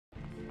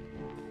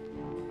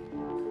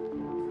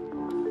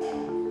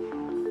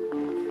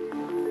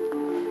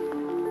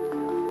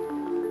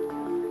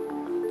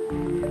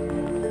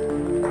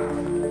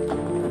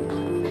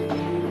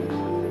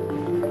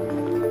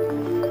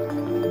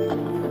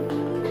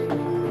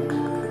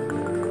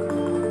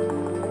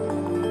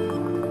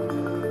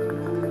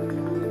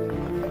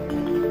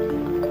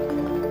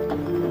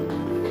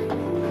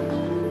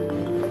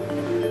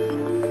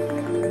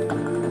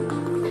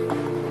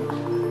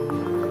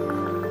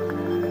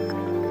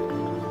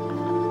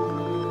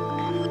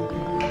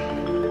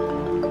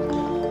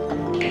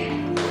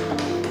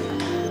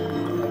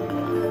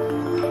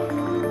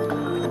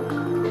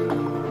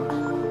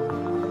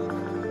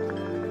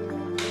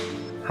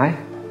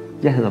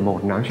Jeg hedder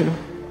Morten Angelo.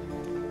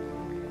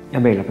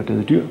 Jeg maler på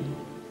døde dyr.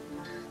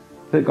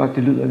 Jeg ved godt,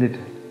 det lyder lidt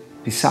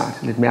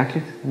bizart, lidt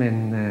mærkeligt,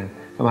 men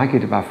for mig giver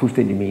det bare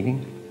fuldstændig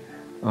mening.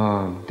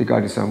 Og det gør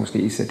det så måske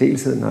i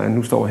særdeleshed, når jeg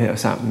nu står her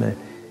sammen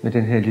med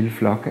den her lille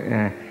flok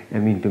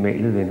af mine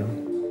bemalede venner.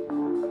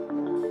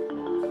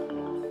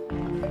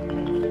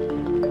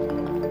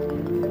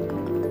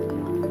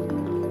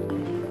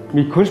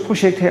 Mit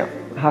kunstprojekt her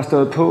har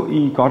stået på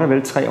i godt og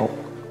vel 3 år.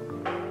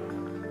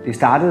 Det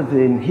startede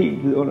ved en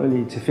helt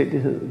vidunderlig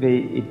tilfældighed ved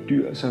et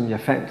dyr, som jeg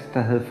fandt, der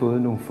havde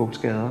fået nogle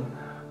fugtskader,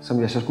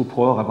 som jeg så skulle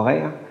prøve at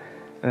reparere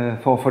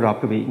for at få det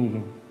op på væggen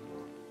igen.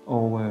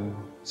 Og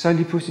så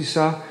lige pludselig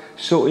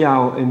så jeg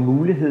jo en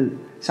mulighed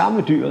sammen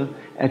med dyret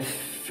at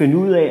finde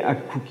ud af at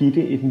kunne give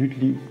det et nyt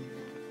liv.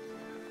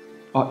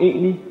 Og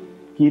egentlig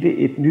give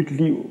det et nyt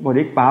liv, hvor det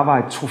ikke bare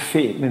var et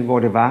trofæ, men hvor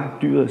det var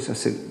dyret sig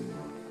selv.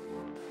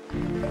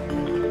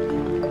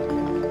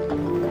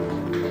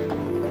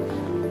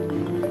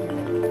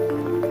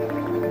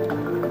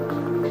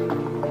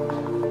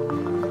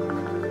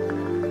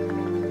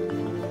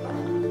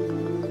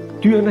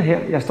 Dyrene her,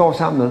 jeg står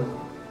sammen med,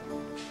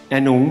 er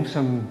nogen,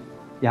 som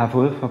jeg har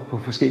fået på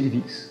forskellige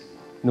vis.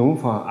 Nogle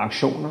fra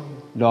auktioner,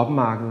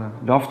 loppemarkeder,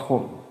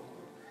 loftrum.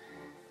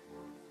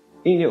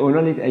 Egentlig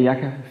underligt, at jeg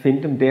kan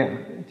finde dem der.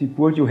 De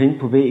burde jo hænge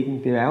på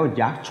væggen. Det er jo et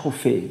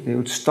jagttrofæ. Det er jo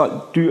et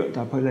stolt dyr,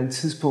 der på et eller andet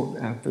tidspunkt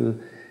er blevet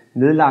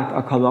nedlagt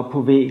og kommet op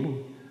på væggen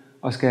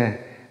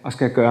og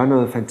skal gøre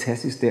noget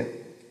fantastisk der.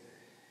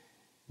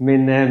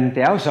 Men det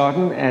er jo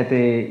sådan, at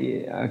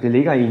det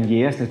ligger i en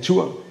jægers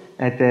natur,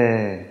 at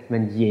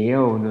man jæger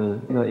jo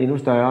noget endnu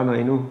større,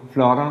 noget endnu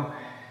flottere.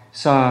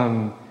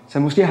 Så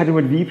måske har det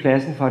måttet vige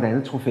pladsen for et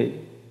andet trofæ.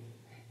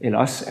 Eller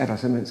også er der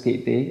simpelthen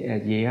sket det,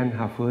 at jægeren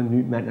har fået en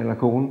ny mand eller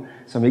kone,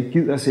 som ikke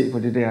gider at se på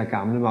det der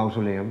gamle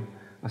mausoleum.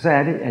 Og så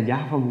er det, at jeg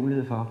har fået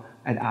mulighed for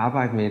at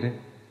arbejde med det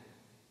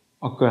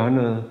og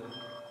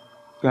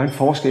gøre en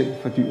forskel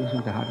for dyret,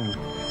 som det har det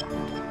nu.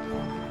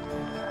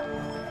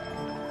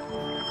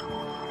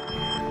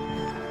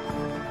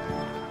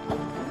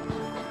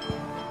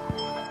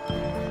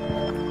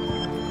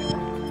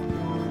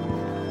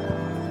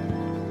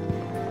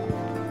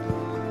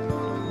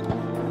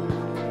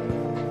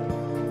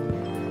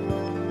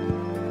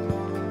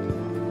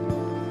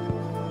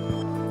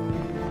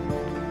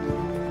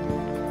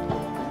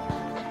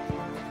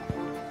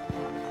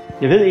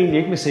 Jeg ved egentlig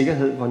ikke med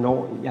sikkerhed,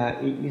 hvornår jeg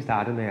egentlig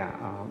startede med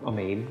at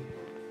male.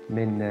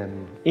 Men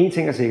en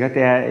ting er sikkert,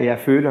 det er, at jeg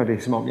føler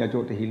det, som om jeg har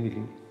gjort det hele mit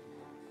liv.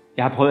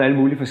 Jeg har prøvet alle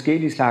mulige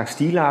forskellige slags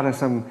stilarter,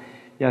 som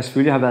jeg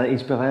selvfølgelig har været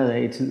inspireret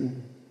af i tiden.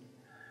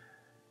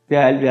 Det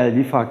har alt været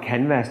lige fra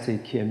canvas til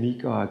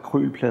keramik og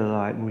akrylplader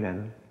og alt muligt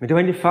andet. Men det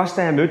var egentlig først,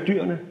 da jeg mødte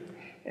dyrene,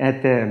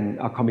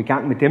 at komme i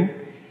gang med dem,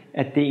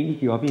 at det egentlig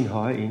gik op i en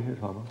højere enhed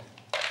for mig.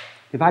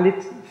 Det var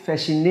lidt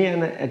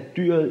fascinerende, at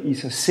dyret i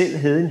sig selv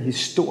havde en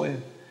historie,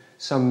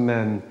 som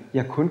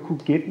jeg kun kunne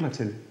gætte mig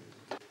til.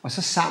 Og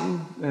så sammen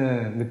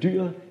med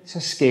dyret, så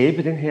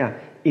skabe den her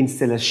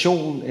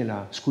installation, eller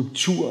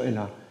skulptur,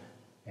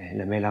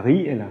 eller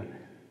maleri, eller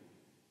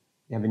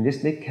jeg vil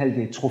næsten ikke kalde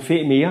det et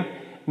trofæ mere,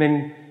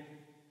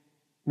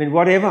 men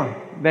whatever,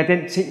 hvad den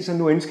ting så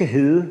nu end skal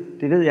hedde,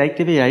 det ved jeg ikke,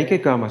 det vil jeg ikke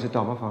gøre mig til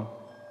dommer for.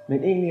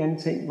 Men en eller anden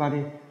ting var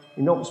det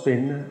enormt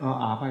spændende at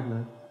arbejde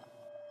med.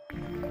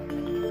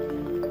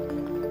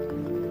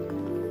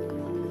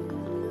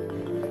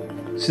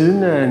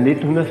 Siden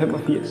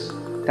 1985,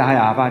 der har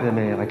jeg arbejdet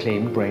med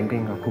reklame,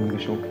 branding og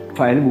kommunikation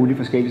for alle mulige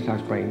forskellige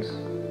slags brands.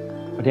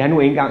 Og det er nu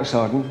engang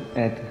sådan,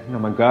 at når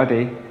man gør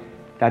det,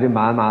 der er det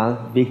meget, meget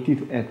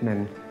vigtigt, at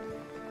man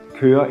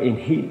kører en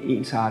helt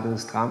ensartet,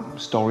 stram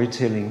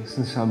storytelling,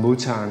 så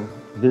modtageren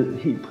ved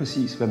helt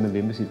præcis, hvad man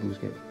vil med sit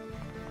budskab.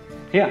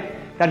 Her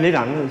der er det lidt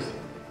anderledes.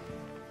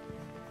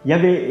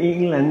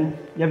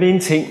 Jeg vil en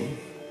ting,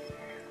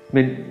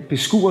 men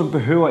beskueren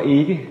behøver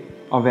ikke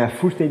at være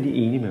fuldstændig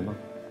enig med mig.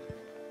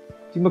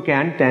 De må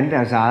gerne danne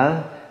deres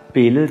eget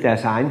billede,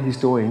 deres egen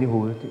historie inde i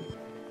hovedet.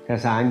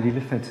 Deres egen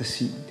lille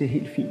fantasi. Det er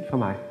helt fint for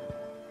mig.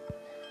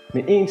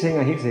 Men en ting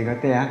er helt sikkert,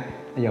 det er,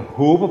 at jeg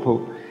håber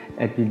på,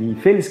 at vi i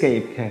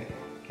fællesskab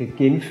kan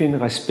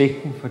genfinde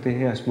respekten for det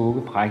her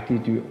smukke,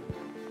 prægtige dyr.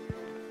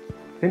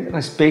 Den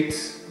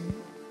respekt,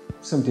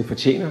 som det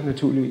fortjener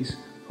naturligvis,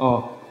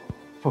 og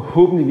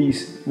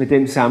forhåbentligvis med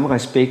den samme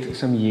respekt,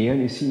 som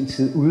jægeren i sin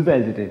tid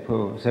udvalgte det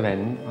på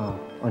savannen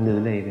og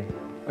nedlagde det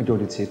og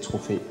gjorde det til et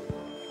trofæ.